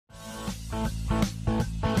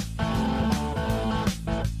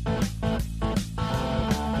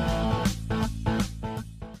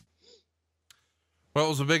Well, it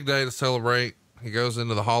was a big day to celebrate. He goes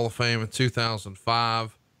into the Hall of Fame in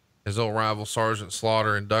 2005. His old rival, Sergeant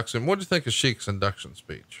Slaughter, inducts him. What do you think of Sheik's induction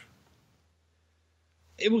speech?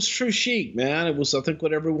 It was true Sheik, man. It was, I think,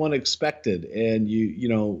 what everyone expected. And you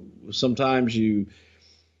know, sometimes you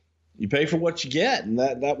pay for what you get, and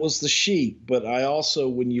that was the Sheik. But I also,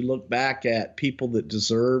 when you look back at people that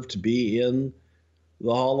deserve to be in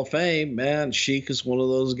the Hall of Fame, man, Sheik is one of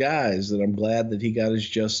those guys that I'm glad that he got his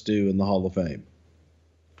just due in the Hall of Fame.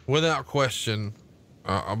 Without question,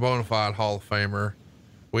 a bona fide Hall of Famer.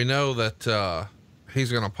 We know that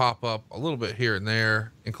he's going to pop up a little bit here and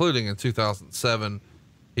there, including in 2007.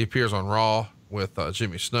 He appears on Raw with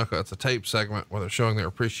Jimmy Snuka. It's a tape segment where they're showing their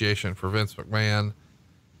appreciation for Vince McMahon.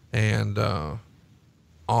 And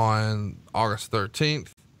on August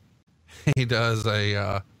 13th, he does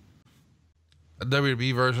a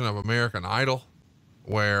WWE version of American Idol,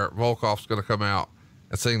 where Volkov's going to come out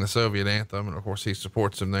and sing the Soviet anthem. And of course he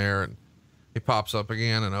supports him there, and he pops up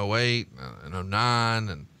again in 08 and 09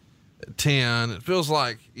 and 10. It feels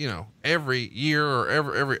like, you know, every year or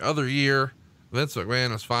every other year, Vince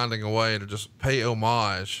McMahon is finding a way to just pay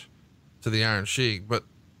homage to the Iron Sheik. But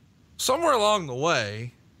somewhere along the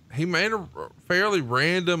way, he made a fairly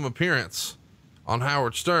random appearance on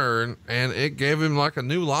Howard Stern, and it gave him like a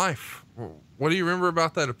new life. What do you remember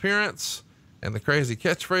about that appearance and the crazy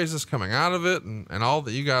catchphrases coming out of it, and all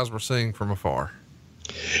that you guys were seeing from afar?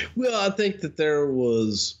 Well, I think that there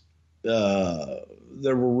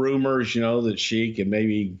were rumors, you know, that Sheik had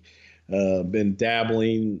maybe been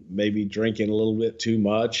dabbling, maybe drinking a little bit too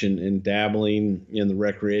much and dabbling in the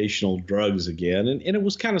recreational drugs again. And it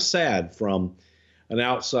was kind of sad from an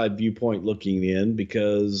outside viewpoint looking in,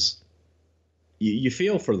 because you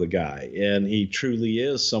feel for the guy, and he truly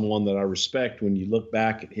is someone that I respect when you look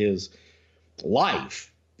back at his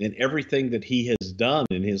life and everything that he has done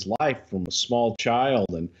in his life, from a small child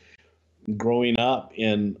and growing up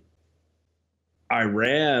in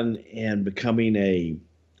Iran and becoming a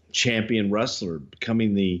champion wrestler,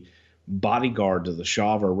 becoming the bodyguard to the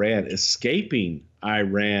Shah of Iran, escaping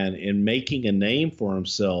Iran and making a name for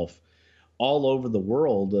himself all over the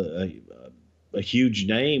world, a huge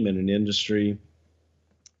name in an industry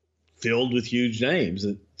filled with huge names.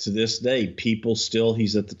 To this day,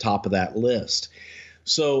 he's at the top of that list.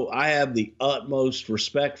 So I have the utmost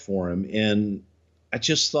respect for him. And I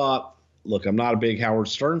just thought, look, I'm not a big Howard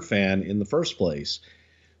Stern fan in the first place.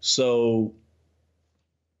 So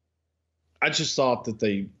I just thought that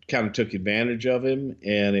they kind of took advantage of him,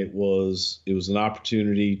 and it was an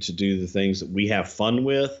opportunity to do the things that we have fun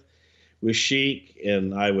with Sheik.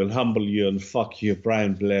 And I will humble you and fuck you,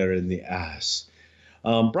 Brian Blair, in the ass.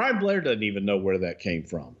 Brian Blair doesn't even know where that came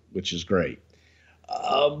from, which is great.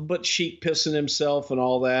 But Sheik pissing himself and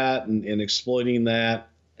all that and exploiting that.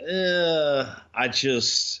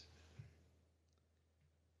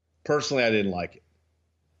 Personally, I didn't like it.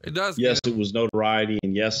 It does. Yes, it was notoriety,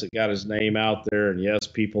 and yes, it got his name out there, and yes,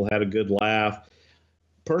 people had a good laugh.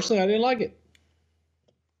 Personally, I didn't like it.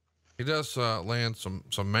 He does land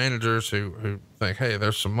some managers who think, hey,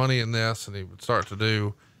 there's some money in this, and he would start to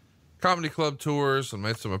do comedy club tours and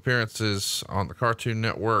made some appearances on the Cartoon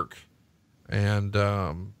Network. And,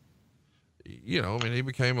 you know, I mean, he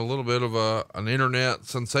became a little bit of an internet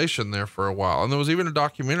sensation there for a while. And there was even a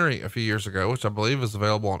documentary a few years ago, which I believe is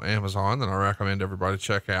available on Amazon, that I recommend everybody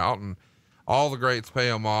check out. And all the greats pay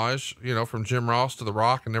homage, you know, from Jim Ross to The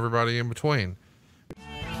Rock and everybody in between.